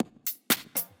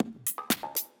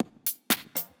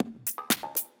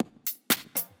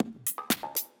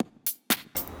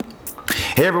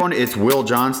Hey everyone, it's Will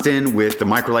Johnston with the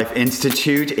Microlife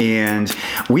Institute, and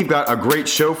we've got a great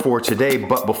show for today.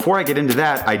 But before I get into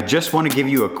that, I just want to give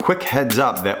you a quick heads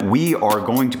up that we are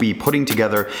going to be putting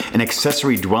together an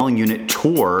accessory dwelling unit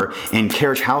tour and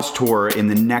carriage house tour in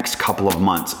the next couple of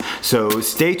months. So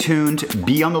stay tuned,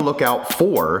 be on the lookout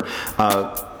for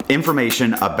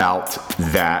information about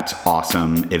that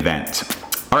awesome event.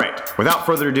 All right, without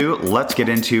further ado, let's get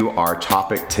into our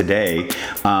topic today.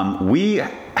 We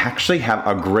actually have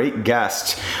a great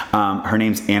guest. Her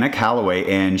name's Anna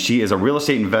Callaway, and she is a real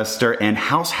estate investor and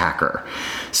house hacker.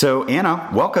 So Anna,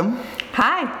 welcome.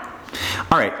 Hi.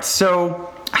 All right,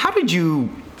 so how did you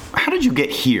get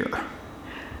here?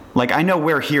 Like, I know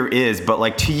where here is, but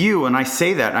like to you, and I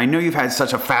say that, I know you've had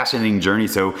such a fascinating journey.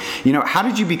 So, how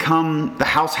did you become the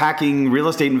house hacking real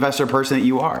estate investor person that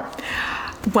you are?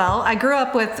 Well, I grew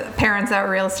up with parents that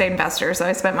were real estate investors, so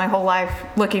I spent my whole life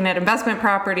looking at investment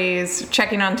properties,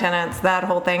 checking on tenants, that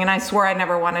whole thing, and I swore I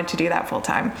never wanted to do that full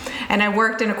time. And I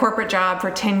worked in a corporate job for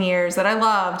 10 years that I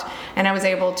loved, and I was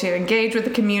able to engage with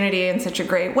the community in such a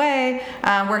great way,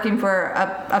 working for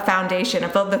a foundation, the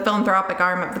philanthropic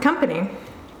arm of the company.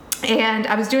 And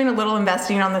I was doing a little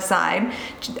investing on the side,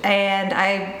 and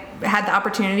I had the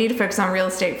opportunity to focus on real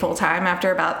estate full time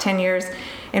after about 10 years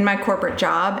in my corporate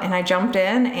job, and I jumped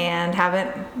in and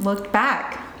haven't looked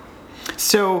back.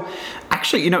 So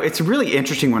actually, it's really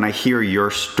interesting when I hear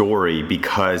your story,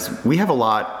 because we have a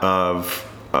lot of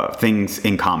things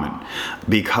in common,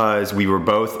 because we were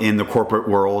both in the corporate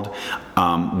world.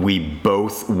 We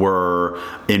both were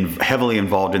heavily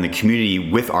involved in the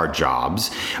community with our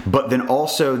jobs, but then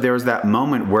also there's that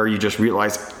moment where you just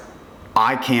realize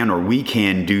we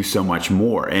can do so much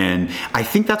more. And I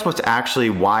think that's what's actually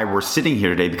why we're sitting here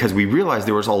today, because we realized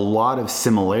there was a lot of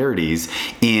similarities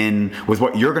with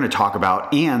what you're going to talk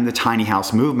about and the tiny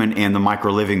house movement and the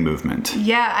micro living movement.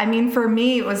 Yeah, I mean, for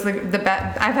me, it was the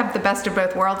best. I have the best of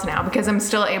both worlds now, because I'm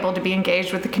still able to be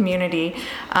engaged with the community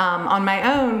on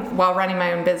my own while running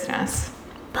my own business.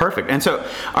 Perfect. And so,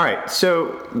 all right,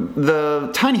 so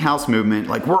the tiny house movement,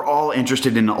 like, we're all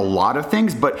interested in a lot of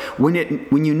things, but when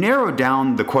you narrow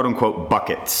down the quote unquote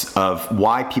buckets of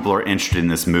why people are interested in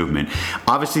this movement,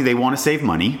 obviously they want to save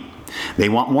money, they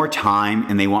want more time,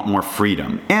 and they want more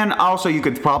freedom. And also you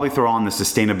could probably throw on the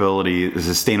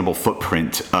sustainable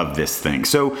footprint of this thing.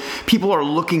 So people are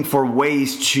looking for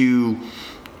ways to,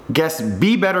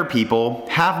 be better people,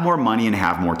 have more money, and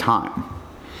have more time.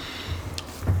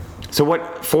 So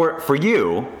what for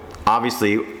you,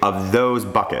 obviously, of those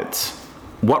buckets,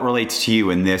 what relates to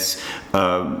you in this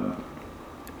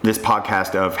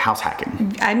podcast of house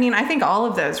hacking? I mean, I think all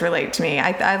of those relate to me.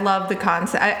 I love the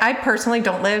concept. I personally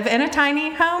don't live in a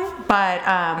tiny home, but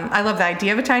I love the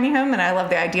idea of a tiny home, and I love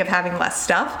the idea of having less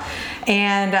stuff.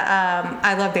 And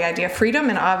I love the idea of freedom,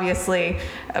 and obviously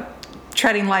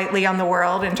treading lightly on the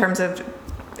world in terms of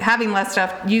having less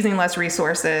stuff, using less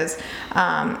resources,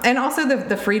 and also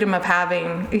the freedom of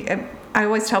having. I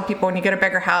always tell people, when you get a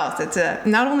bigger house, it's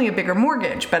not only a bigger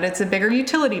mortgage, but it's a bigger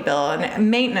utility bill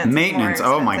and maintenance. Maintenance,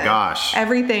 oh my gosh.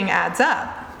 Everything adds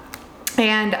up.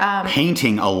 And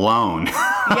painting alone.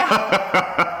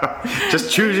 Yeah.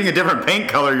 Just choosing a different paint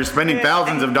color, you're spending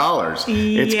thousands of dollars.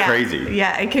 It's crazy.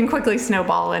 Yeah, it can quickly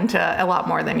snowball into a lot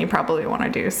more than you probably want to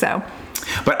do. So.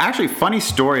 But actually, funny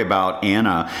story about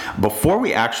Anna. Before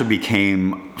we actually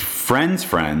became friends,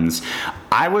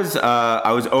 I was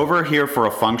over here for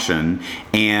a function,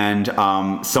 and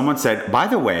someone said, by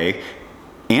the way,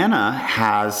 Anna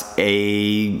has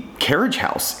a carriage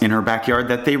house in her backyard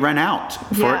that they rent out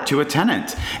to a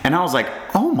tenant. And I was like,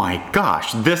 oh my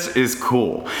gosh, this is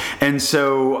cool. And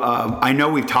so I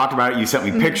know we've talked about it. You sent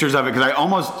me pictures of it, because I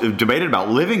almost debated about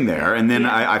living there. And then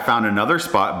I found another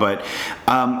spot. But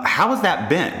how has that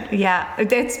been? Yeah,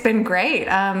 it's been great.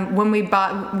 When we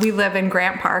live in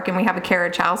Grant Park, and we have a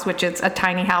carriage house, which is a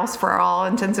tiny house for all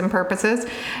intents and purposes.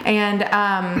 And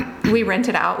we rent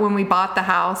it out. When we bought the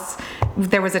house,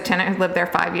 there was a tenant who lived there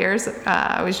 5 years.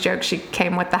 I always joke she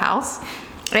came with the house.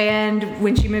 And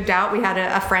when she moved out, we had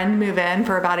a friend move in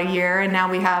for about a year, and now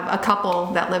we have a couple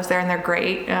that lives there, and they're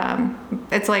great.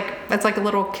 It's like a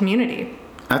little community.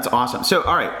 That's awesome. So,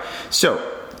 all right. So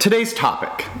today's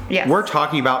topic. Yes. We're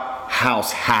talking about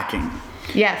house hacking.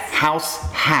 Yes. House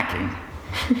hacking.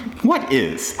 What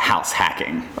is house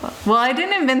hacking? Well, I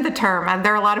didn't invent the term.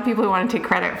 There are a lot of people who want to take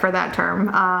credit for that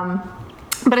term.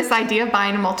 But it's the idea of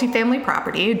buying a multifamily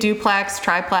property, a duplex,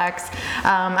 triplex,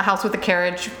 a house with a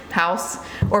carriage house,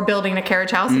 or building a carriage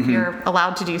house if you're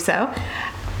allowed to do so,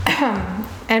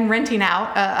 and renting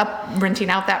out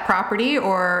that property,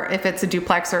 or if it's a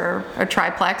duplex or a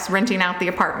triplex, renting out the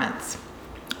apartments.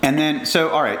 And then,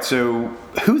 all right, so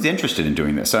who's interested in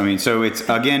doing this? I mean, so it's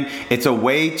a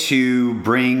way to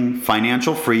bring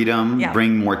financial freedom,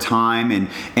 bring more time,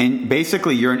 and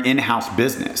basically you're an in-house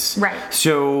business. Right.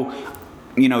 So,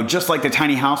 just like the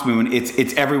tiny house movement,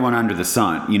 it's everyone under the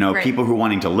sun. People who are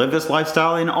wanting to live this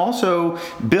lifestyle and also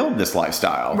build this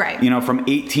lifestyle. Right. From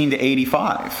 18 to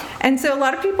 85. And so a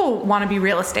lot of people want to be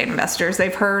real estate investors.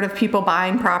 They've heard of people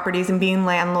buying properties and being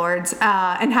landlords.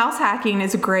 And house hacking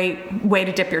is a great way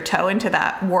to dip your toe into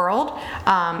that world.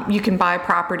 You can buy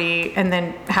property and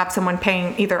then have someone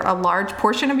paying either a large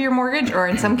portion of your mortgage or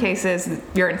in some cases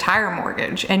your entire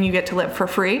mortgage, and you get to live for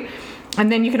free. And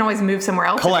then you can always move somewhere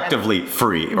else. Collectively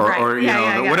free, or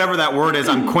whatever that word is.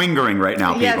 I'm quingering right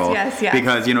now, people. Yes.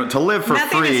 Because to live for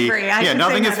nothing free. Is free.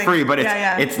 Nothing is free, but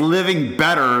it's living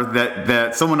better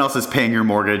that someone else is paying your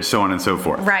mortgage, so on and so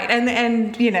forth. Right,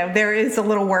 and there is a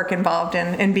little work involved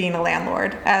in being a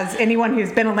landlord, as anyone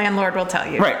who's been a landlord will tell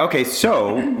you. Right. Okay.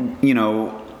 So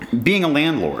being a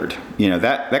landlord,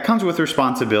 that comes with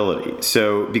responsibility.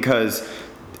 So because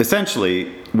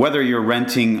essentially, whether you're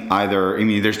renting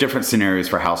there's different scenarios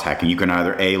for house hacking. You can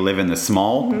either live in the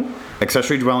small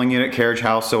accessory dwelling unit, carriage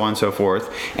house, so on and so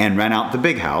forth, and rent out the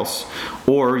big house,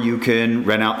 or you can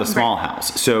rent out the small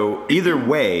house. So either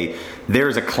way,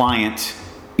 there's a client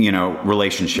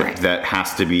relationship that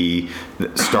has to be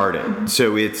started.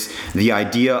 So it's the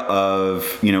idea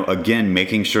of, again,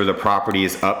 making sure the property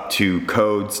is up to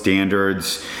code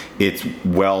standards, it's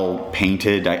well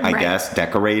painted, I guess,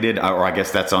 decorated, or I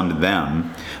guess that's on to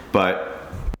them.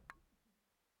 But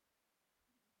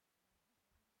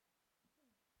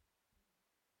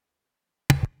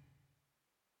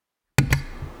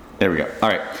there we go. All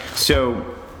right.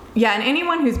 So yeah, and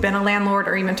anyone who's been a landlord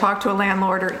or even talked to a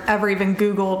landlord or ever even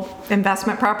Googled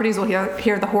investment properties will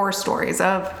hear the horror stories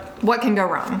of what can go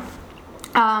wrong.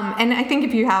 And I think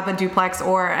if you have a duplex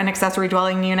or an accessory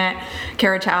dwelling unit,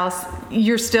 carriage house,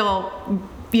 you're still,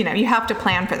 you have to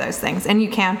plan for those things, and you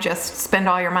can't just spend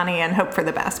all your money and hope for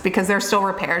the best, because there's still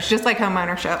repairs, just like home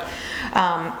ownership.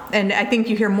 And I think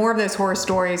you hear more of those horror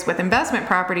stories with investment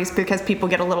properties because people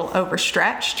get a little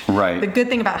overstretched. Right. The good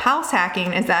thing about house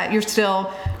hacking is that you're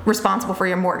still responsible for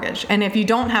your mortgage. And if you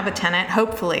don't have a tenant,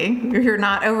 hopefully you're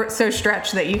not so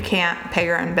stretched that you can't pay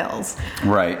your own bills.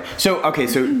 Right. So, okay.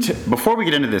 So before we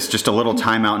get into this, just a little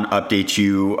timeout and update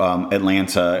you,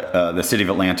 Atlanta, the city of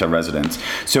Atlanta residents.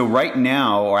 So right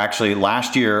now, or actually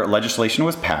last year, legislation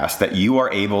was passed that you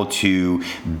are able to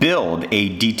build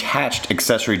a detached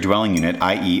accessory dwelling unit,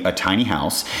 i.e. a tiny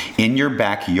house, in your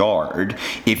backyard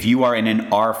if you are in an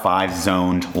R5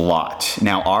 zoned lot.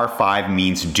 Now, R5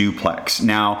 means duplex.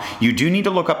 Now, you do need to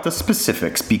look up the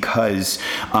specifics because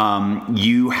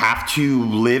you have to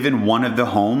live in one of the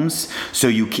homes, so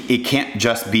it can't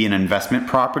just be an investment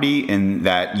property in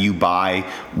that you buy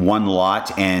one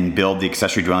lot and build the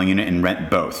accessory dwelling unit and rent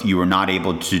both. You are not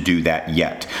able to do that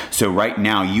yet. So right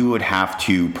now, you would have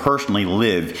to personally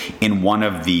live in one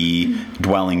of the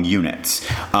dwelling units.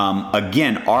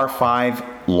 Again, R5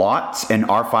 lots and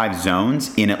R5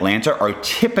 zones in Atlanta are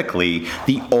typically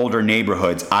the older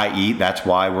neighborhoods, i.e. that's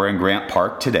why we're in Grant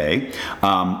Park today.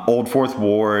 Old Fourth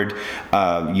Ward,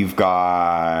 you've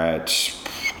got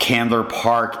Candler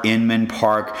Park, Inman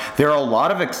Park. There are a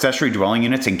lot of accessory dwelling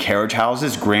units and carriage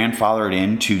houses grandfathered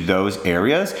into those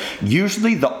areas.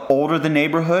 Usually the older the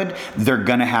neighborhood, they're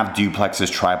gonna have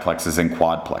duplexes, triplexes, and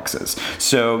quadplexes.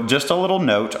 So just a little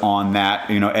note on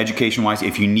that, education-wise,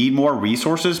 if you need more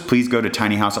resources, please go to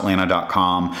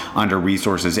tinyhouseatlanta.com under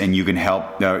resources, and you can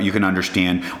you can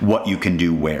understand what you can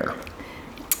do where.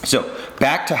 So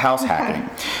back to house hacking.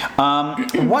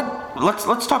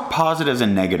 Let's talk positives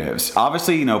and negatives.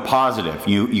 Obviously, positive.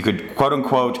 You could quote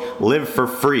unquote live for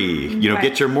free.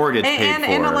 Get your mortgage paid for.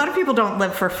 And a lot of people don't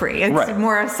live for free. It's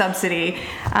more a subsidy.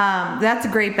 That's a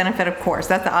great benefit, of course.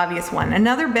 That's the obvious one.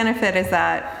 Another benefit is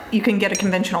that you can get a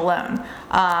conventional loan.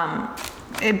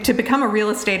 To become a real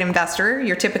estate investor,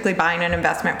 you're typically buying an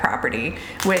investment property,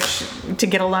 which to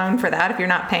get a loan for that, if you're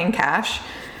not paying cash,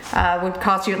 would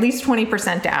cost you at least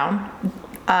 20% down.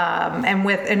 And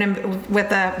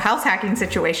with a house hacking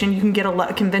situation, you can get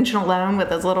a conventional loan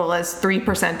with as little as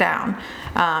 3% down,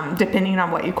 depending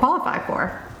on what you qualify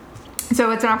for.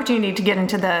 So it's an opportunity to get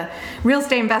into the real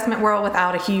estate investment world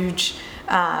without a huge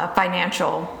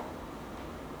financial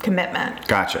commitment.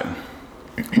 Gotcha.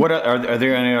 What are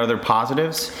there any other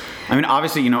positives? I mean,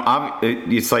 obviously,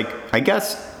 it's like, I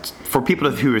guess, for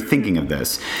people who are thinking of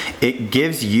this, it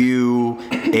gives you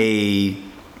a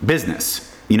business.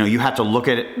 You have to look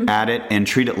at it and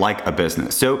treat it like a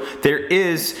business. So there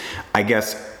is, I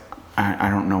guess, I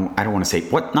don't know, I don't want to say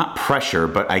not pressure,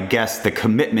 but I guess the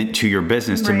commitment to your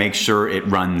business to make sure it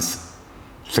runs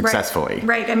successfully.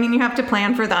 Right. I mean, you have to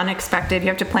plan for the unexpected. You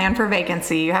have to plan for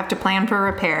vacancy. You have to plan for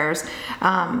repairs.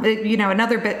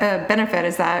 Another benefit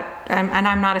is that, and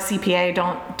I'm not a CPA.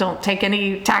 Don't take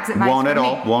any tax advice. Won't at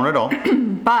all.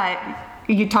 But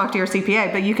you talk to your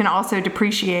CPA, but you can also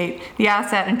depreciate the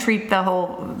asset and treat the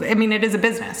whole. I mean, it is a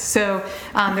business, so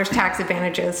there's tax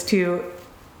advantages to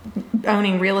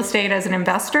owning real estate as an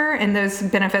investor, and those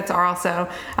benefits are also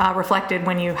reflected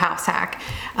when you house hack.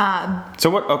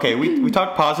 So what? Okay, we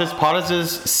talked positives.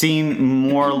 Positives seem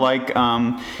more like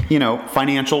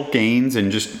financial gains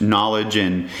and just knowledge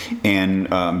and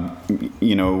I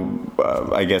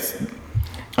guess.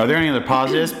 Are there any other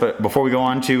positives? But before we go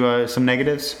on to some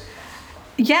negatives.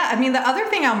 Yeah, I mean, the other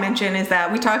thing I'll mention is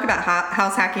that we talk about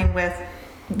house hacking with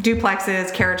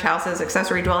duplexes, carriage houses,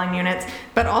 accessory dwelling units,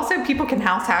 but also people can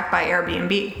house hack by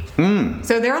Airbnb.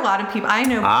 So there are a lot of people I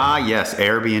know. Yes,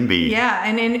 Airbnb. Yeah,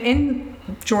 and in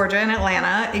Georgia and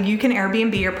Atlanta, you can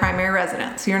Airbnb your primary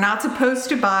residence. You're not supposed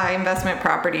to buy investment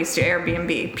properties to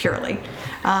Airbnb purely.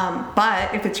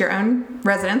 But if it's your own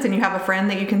residence and you have a friend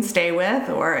that you can stay with,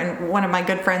 or in one of my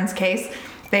good friends' case,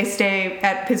 they stay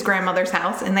at his grandmother's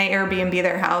house and they Airbnb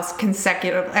their house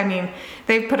consecutively. I mean,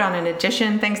 they've put on an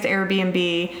addition thanks to Airbnb.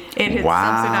 It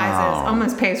subsidizes,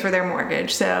 almost pays for their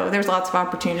mortgage. So there's lots of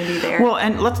opportunity there. Well,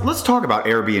 and let's talk about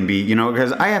Airbnb.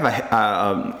 Because I have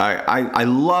I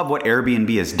love what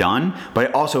Airbnb has done, but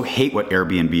I also hate what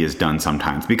Airbnb has done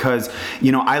sometimes because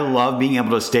I love being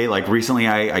able to stay. Like recently,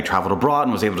 I traveled abroad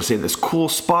and was able to stay at this cool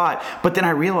spot, but then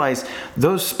I realized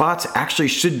those spots actually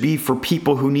should be for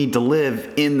people who need to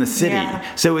live in the city.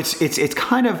 Yeah. So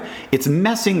it's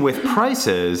messing with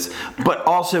prices, but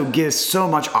also gives so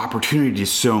much opportunity to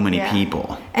so many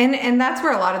people. And that's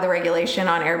where a lot of the regulation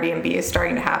on Airbnb is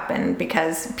starting to happen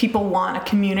because people want a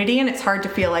community, and it's hard to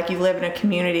feel like you live in a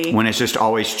community when it's just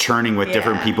always churning with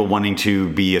different people wanting to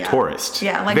be a tourist.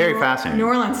 Yeah, like very fascinating. New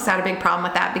Orleans has had a big problem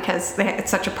with that because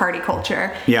it's such a party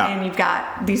culture. Yeah. And you've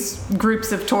got these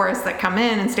groups of tourists that come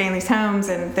in and stay in these homes,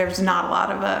 and there's not a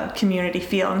lot of a community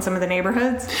feel in some of the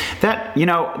neighborhoods. That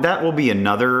will be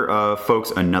another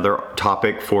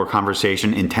topic for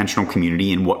conversation, intentional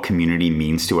community and what community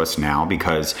means to us now,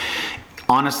 because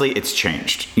honestly, it's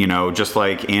changed. Just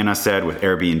like Anna said with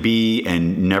Airbnb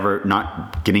and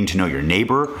not getting to know your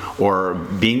neighbor or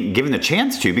being given the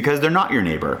chance to because they're not your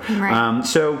neighbor. Right. All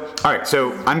right.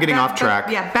 So I'm getting off track.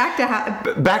 Back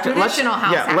to traditional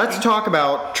house hacking. Let's talk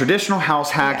about traditional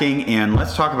house hacking and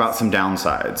let's talk about some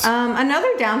downsides.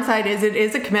 Another downside is it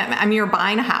is a commitment. I mean, you're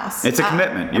buying a house. It's a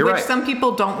commitment. You're right. Which some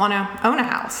people don't want to own a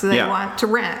house. So they want to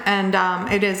rent. And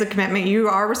it is a commitment. You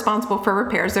are responsible for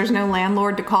repairs. There's no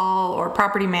landlord to call or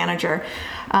property manager.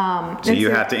 So you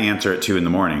have to answer at 2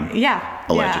 a.m. Yeah.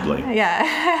 Allegedly.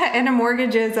 Yeah. And a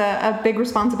mortgage is a big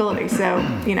responsibility. So,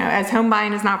 as home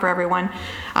buying is not for everyone,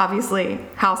 obviously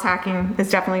house hacking is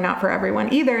definitely not for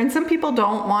everyone either. And some people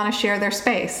don't want to share their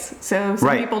space. So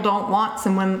some people don't want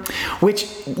someone.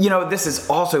 Which, this is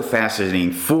also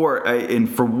fascinating for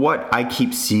what I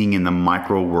keep seeing in the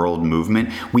micro world movement.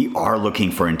 We are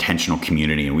looking for intentional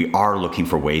community and we are looking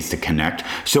for ways to connect.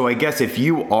 So I guess if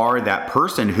you are that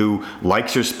person who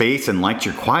likes your space and likes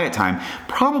your quiet time,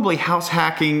 probably house hacking,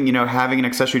 having an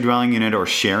accessory dwelling unit or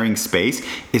sharing space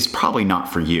is probably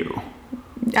not for you.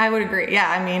 I would agree. Yeah,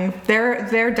 I mean,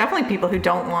 there are definitely people who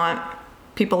don't want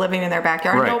people living in their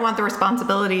backyard, don't want the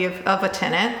responsibility of a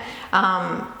tenant.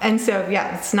 And so,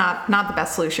 it's not the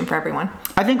best solution for everyone.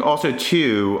 I think also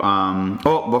too,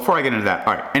 before I get into that,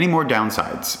 all right, any more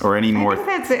downsides or any more?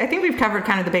 I think we've covered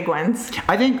kind of the big ones.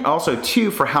 I think also too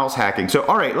for house hacking. So,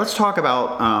 all right, let's talk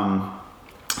about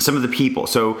some of the people.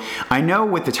 So I know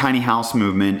with the tiny house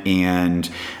movement and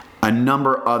a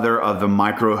number other of the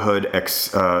microhood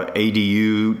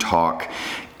ADU talk,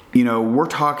 we're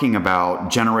talking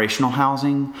about generational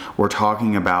housing. We're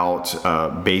talking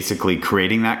about basically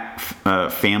creating that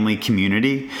family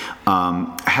community.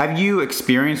 Have you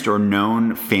experienced or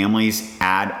known families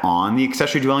add on the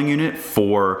accessory dwelling unit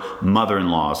for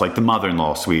mother-in-laws, like the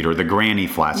mother-in-law suite or the granny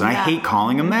flats? And I hate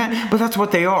calling them that, but that's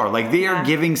what they are. Like they are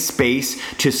giving space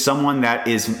to someone that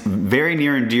is very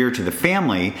near and dear to the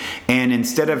family. And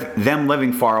instead of them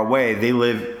living far away, they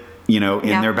live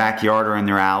in their backyard or in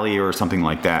their alley or something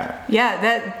like that. Yeah,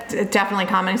 that's definitely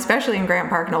common, especially in Grant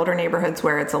Park and older neighborhoods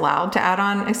where it's allowed to add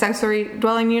on accessory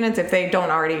dwelling units if they don't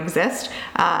already exist.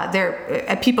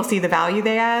 People see the value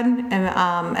they add. And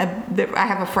I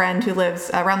have a friend who lives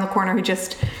around the corner who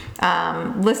just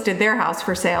listed their house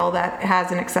for sale that has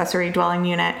an accessory dwelling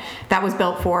unit that was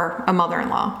built for a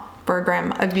mother-in-law, for a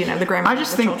grandma, the grandma. I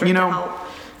just think,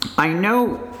 I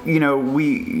know,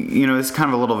 it's kind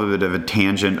of a little bit of a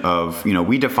tangent of,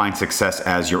 we define success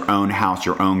as your own house,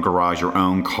 your own garage, your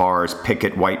own cars,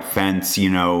 picket white fence,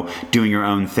 doing your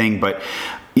own thing. But,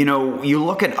 you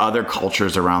look at other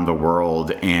cultures around the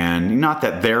world, and not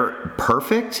that they're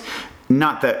perfect,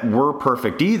 not that we're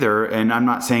perfect either, and I'm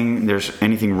not saying there's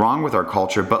anything wrong with our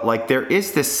culture, but like there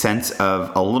is this sense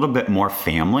of a little bit more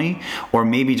family, or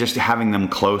maybe just having them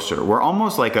closer. We're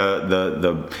almost like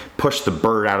the push the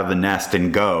bird out of the nest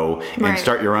and go and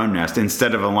start your own nest,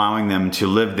 instead of allowing them to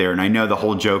live there. And I know the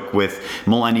whole joke with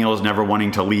millennials never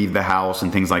wanting to leave the house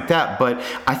and things like that, but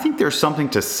I think there's something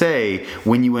to say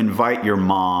when you invite your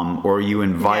mom or you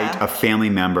invite a family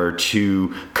member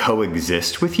to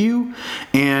coexist with you.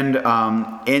 And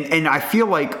I feel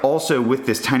like also with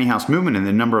this tiny house movement and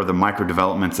the number of the micro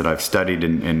developments that I've studied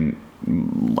and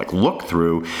like look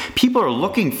through, people are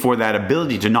looking for that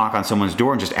ability to knock on someone's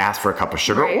door and just ask for a cup of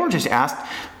sugar, or just ask,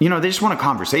 they just want a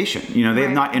conversation. They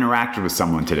have not interacted with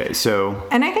someone today. So,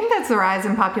 and I think that's the rise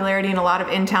in popularity in a lot of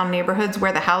in-town neighborhoods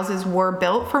where the houses were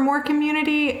built for more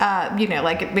community.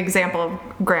 Like the example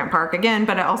of Grant Park again,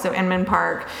 but also Inman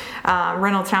Park,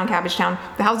 Reynoldstown, Cabbagetown.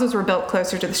 The houses were built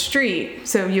closer to the street,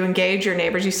 so you engage your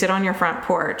neighbors. You sit on your front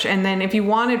porch, and then if you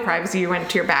wanted privacy, you went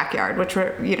to your backyard, which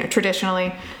were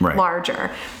traditionally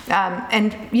larger.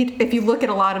 And if you look at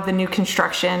a lot of the new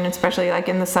construction, especially like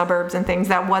in the suburbs and things,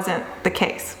 that wasn't the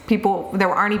case. There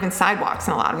aren't even sidewalks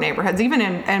in a lot of neighborhoods. Even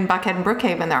in Buckhead and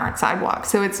Brookhaven, there aren't sidewalks.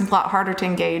 So it's a lot harder to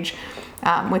engage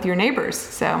with your neighbors.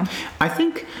 So I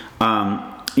think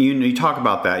you talk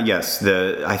about that. Yes,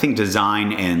 I think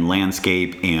design and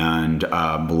landscape and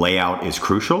layout is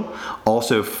crucial.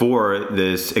 Also for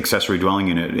this accessory dwelling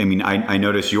unit. I mean, I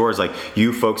notice yours, like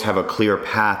you folks have a clear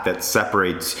path that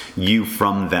separates you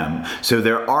from them. So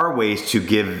there are ways to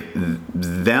give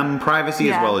them privacy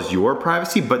as well as your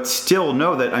privacy, but still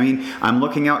know that, I'm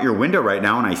looking out your window right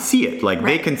now and I see it. Like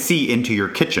they can see into your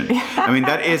kitchen.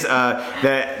 That is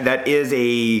that is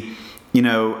a,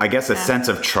 I guess a sense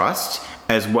of trust,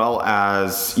 as well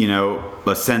as,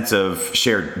 a sense of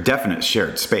definite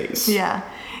shared space. Yeah.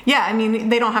 Yeah,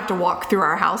 they don't have to walk through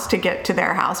our house to get to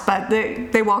their house, but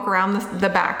they walk around the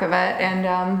back of it,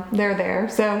 and they're there.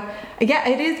 So, yeah,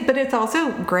 it is, but it's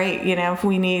also great, if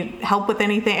we need help with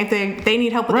anything, if they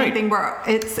need help with anything,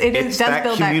 it does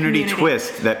build that community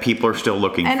twist that people are still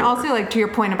looking for. And also, like, to your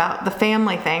point about the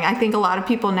family thing, I think a lot of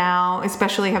people now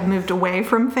especially have moved away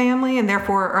from family and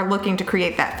therefore are looking to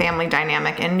create that family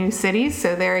dynamic in new cities.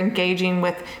 So they're engaging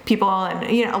with people, and,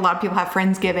 a lot of people have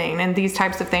Friendsgiving and these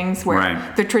types of things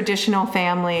where the traditional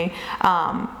family,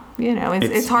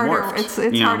 it's harder.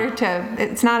 It's harder to.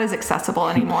 It's not as accessible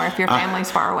anymore if your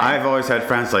family's far away. I've always had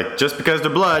friends like, just because they're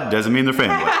blood doesn't mean they're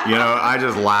family. I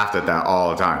just laughed at that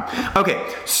all the time. Okay,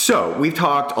 so we've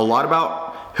talked a lot about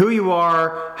who you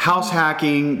are, house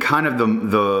hacking, kind of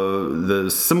the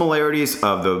similarities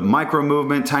of the micro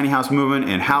movement, tiny house movement,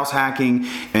 and house hacking,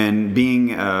 and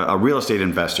being a real estate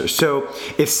investor. So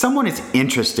if someone is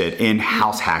interested in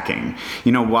house hacking,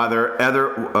 whether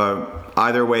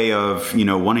either way of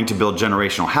wanting to build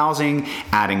generational housing,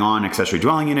 adding on accessory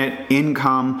dwelling unit,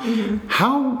 income,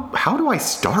 how do I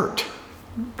start?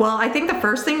 Well, I think the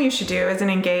first thing you should do is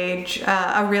engage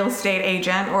a real estate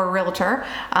agent or a realtor.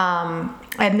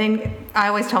 And then I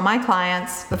always tell my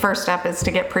clients the first step is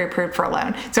to get pre-approved for a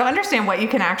loan. So understand what you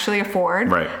can actually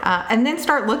afford, and then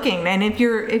start looking. And if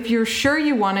you're sure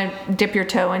you want to dip your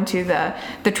toe into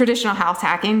the traditional house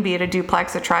hacking, be it a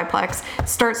duplex, a triplex,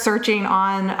 start searching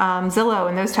on Zillow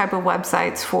and those type of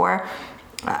websites for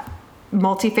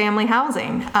multifamily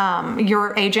housing.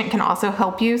 Your agent can also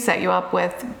help you, set you up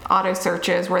with auto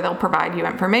searches where they'll provide you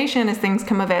information as things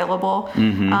come available.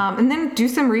 And then do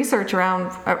some research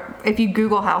around, if you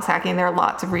Google house hacking, there are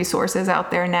lots of resources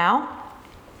out there now.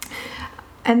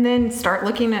 And then start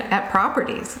looking at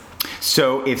properties.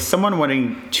 So if someone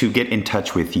wanting to get in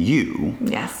touch with you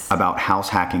about house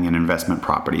hacking and investment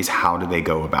properties, how do they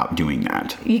go about doing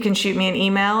that? You can shoot me an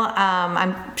email.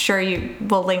 I'm sure you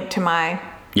will link to my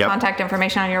contact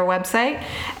information on your website,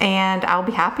 and I'll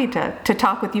be happy to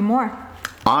talk with you more.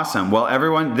 Awesome. Well,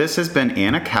 everyone, this has been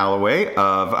Anna Callaway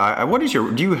of,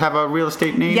 do you have a real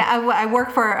estate name? Yeah, I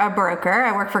work for a broker.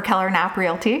 I work for Keller Knapp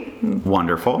Realty.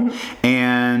 Wonderful.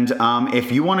 And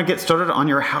if you want to get started on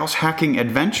your house hacking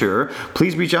adventure,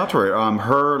 please reach out to her.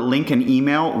 Her link and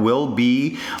email will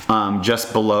be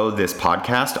just below this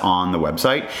podcast on the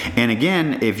website. And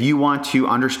again, if you want to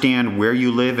understand where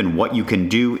you live and what you can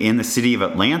do in the city of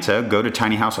Atlanta, go to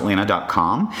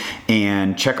tinyhouseatlanta.com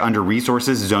and check under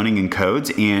resources, zoning, and codes.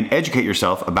 and educate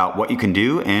yourself about what you can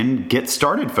do and get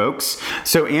started, folks.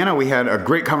 So Anna, we had a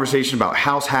great conversation about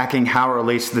house hacking, how it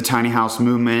relates to the tiny house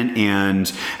movement, and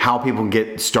how people can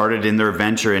get started in their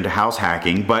venture into house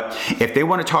hacking. But if they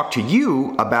want to talk to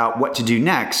you about what to do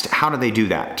next, how do they do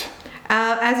that?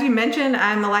 As you mentioned,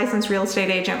 I'm a licensed real estate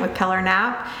agent with Keller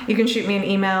Knapp. You can shoot me an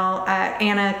email at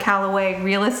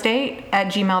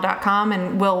annacallawayrealestate@gmail.com,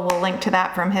 and Will link to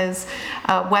that from his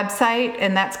website,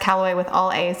 and that's Callaway with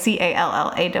all A's,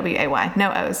 Callaway.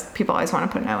 No O's. People always want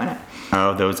to put an O in it.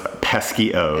 Oh, those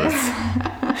pesky O's.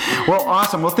 Well,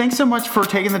 awesome. Well, thanks so much for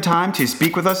taking the time to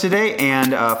speak with us today.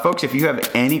 And folks, if you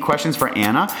have any questions for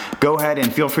Anna, go ahead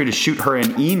and feel free to shoot her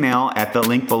an email at the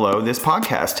link below this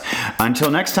podcast.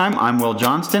 Until next time, I'm Will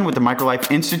Johnston with the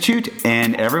MicroLife Institute,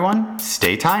 and everyone,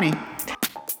 stay tiny.